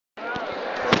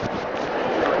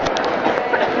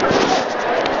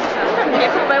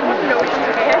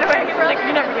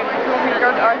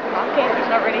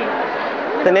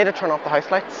They need to turn off the house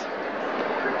lights.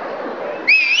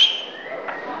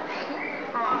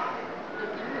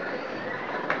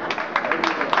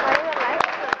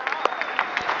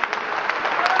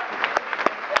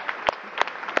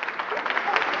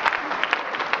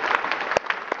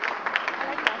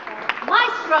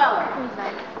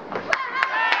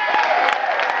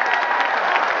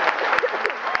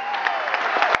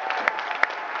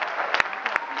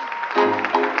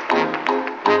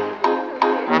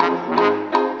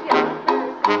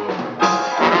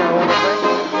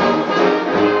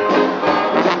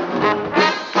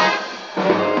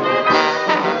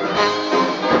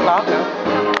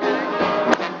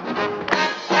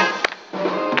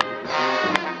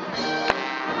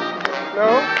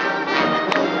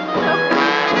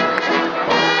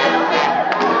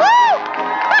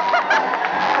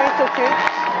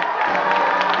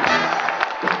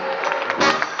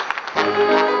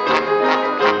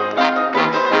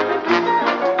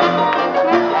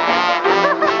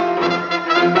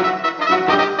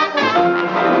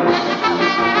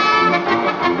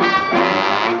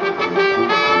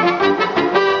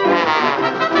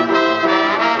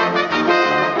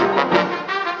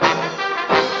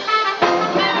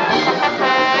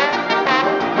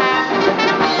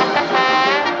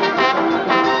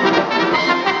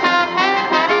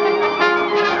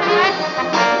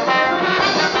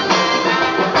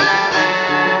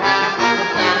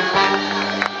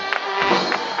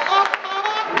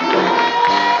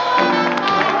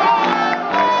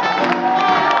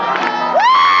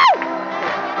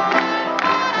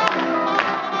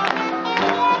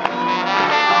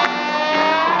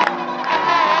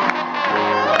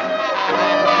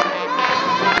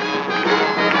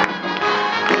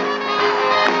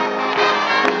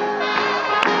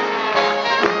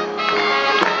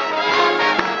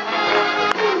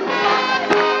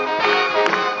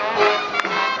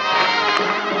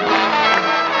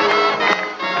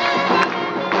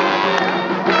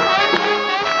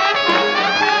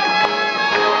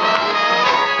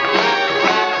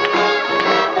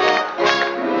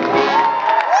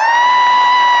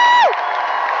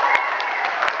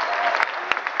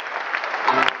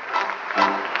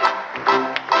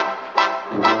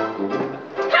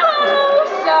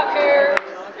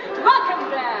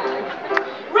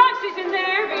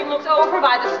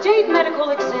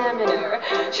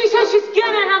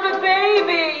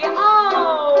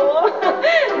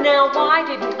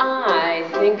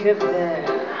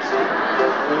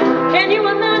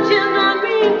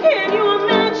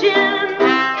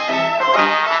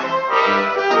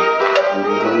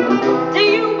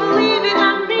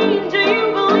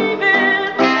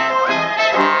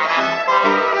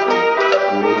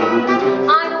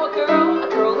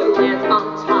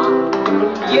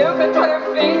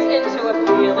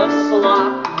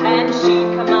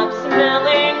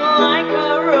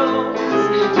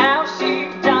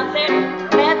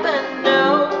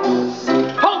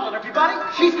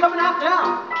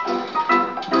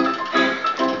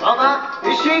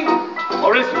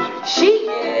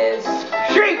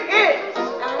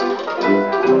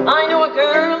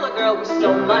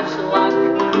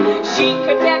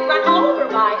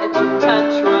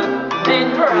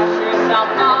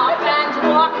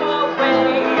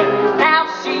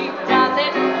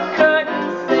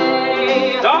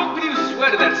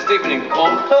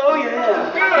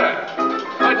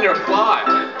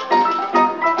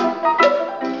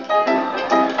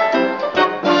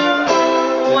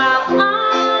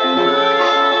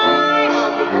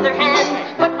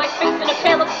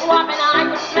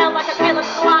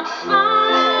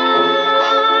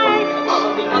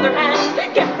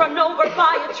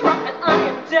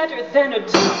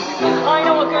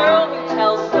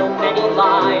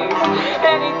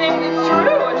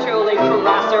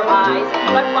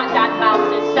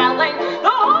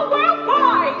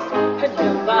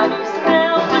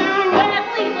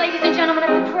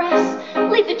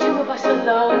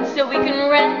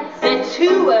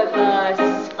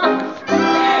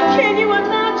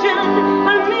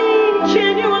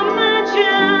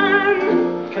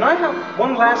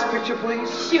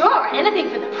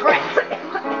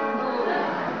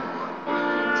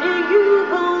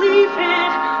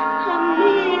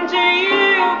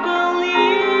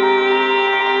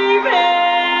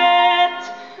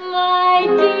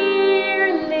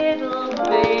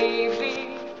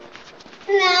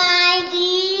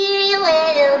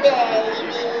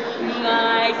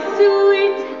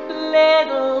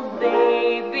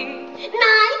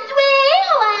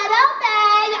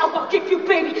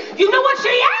 You know what she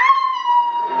is?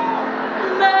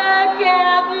 Look at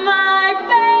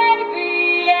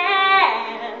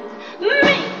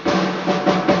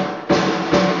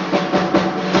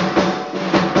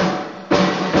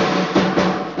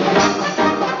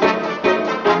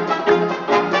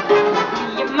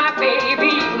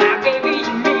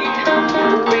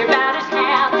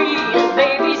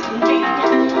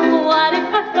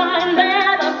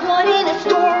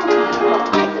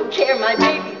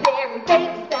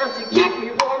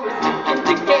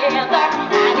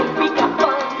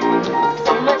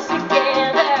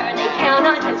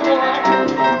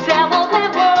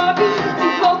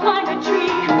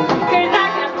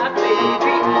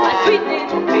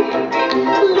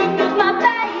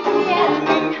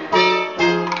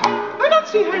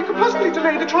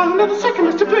delay the trial another second,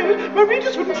 Mr. Flynn. My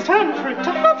readers wouldn't stand for it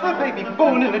to have her baby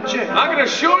born in a jail. I can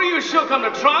assure you she'll come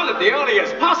to trial at the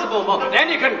earliest possible moment, and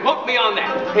you can quote me on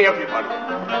that. Hey, everybody.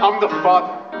 I'm the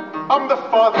father. I'm the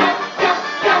father.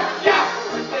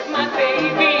 With my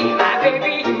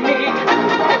baby, me.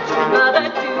 Mother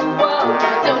to whoa,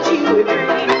 don't you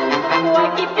agree?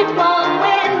 Why keep it long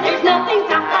when there's nothing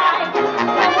to hide?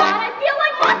 And what I feel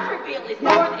like what's revealed is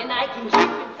more than I can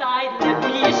keep inside. Let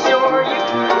me assure you,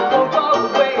 it won't go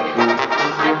away.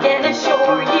 I can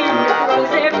assure you, it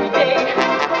grows every day.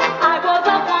 I was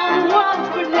a one once,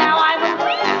 but now I'm a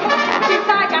queen. Since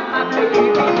I got my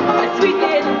baby, a sweet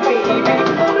little baby.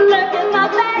 Look at my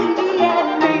baby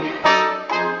and me.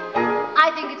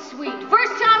 I think it's sweet.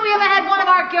 First time we ever had one of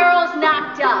our girls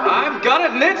knocked up. I've got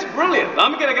it, and it's brilliant.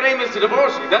 I'm gonna get Amos to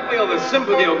divorce you. That way all the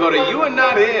sympathy will go to you and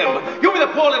not him. You'll be the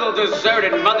poor little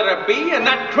deserted mother-to-be, and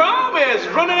that chrome is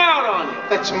running out on you.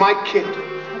 That's my kid.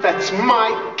 That's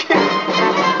my kid.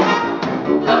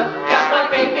 Look at my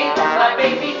baby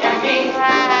and me.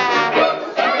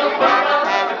 It's a world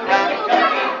of nothing to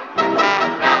me.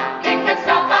 Nothing can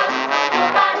stop us,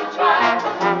 nobody try.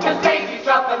 'Cause baby's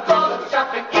dropping, full of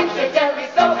shopping, incidentally,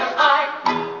 so am I.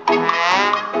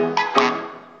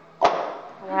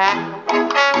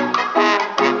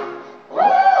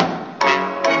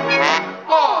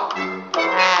 Oh,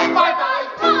 bye-bye.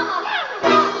 Mama.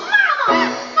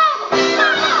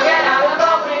 Get out of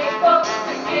the way, folks,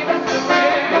 and give us the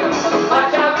room.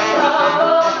 Watch out for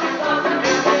trouble, because of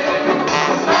this room.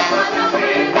 Like one of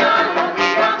these, gonna be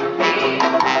on me.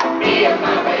 Me and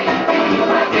my baby,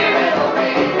 my dear little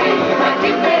baby, my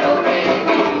cute little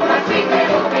baby, my sweet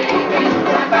little baby,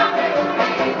 my brown little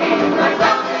baby, my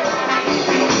soft little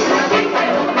baby, my big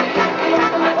little baby,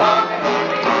 my warm little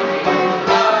baby.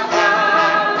 Look at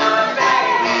my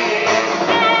baby.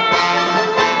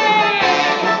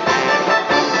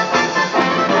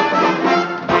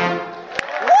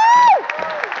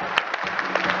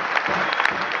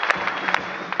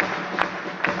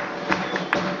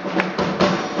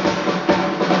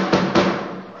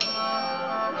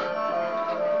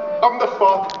 I'm the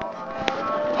father.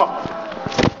 Papa.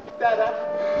 Dada.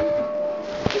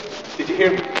 Did you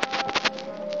hear me?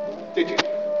 Did you?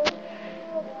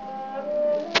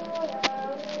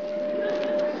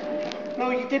 No,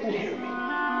 you didn't hear me.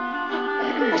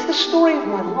 That's the story of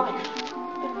my life.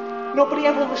 Nobody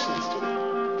ever listens to me.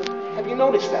 Have you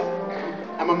noticed that?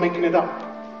 Am I making it up?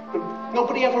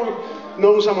 Nobody ever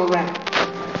knows I'm around.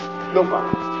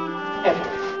 Nobody. Ever.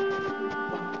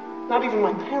 Not even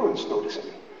my parents notice it.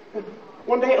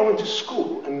 One day I went to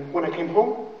school, and when I came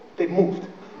home, they'd moved.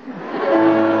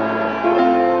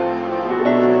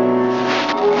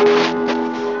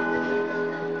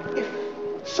 If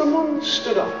someone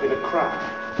stood up in a crowd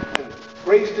and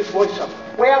raised his voice up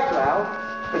way out loud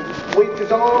and waved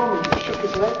his arm and shook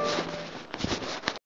his legs,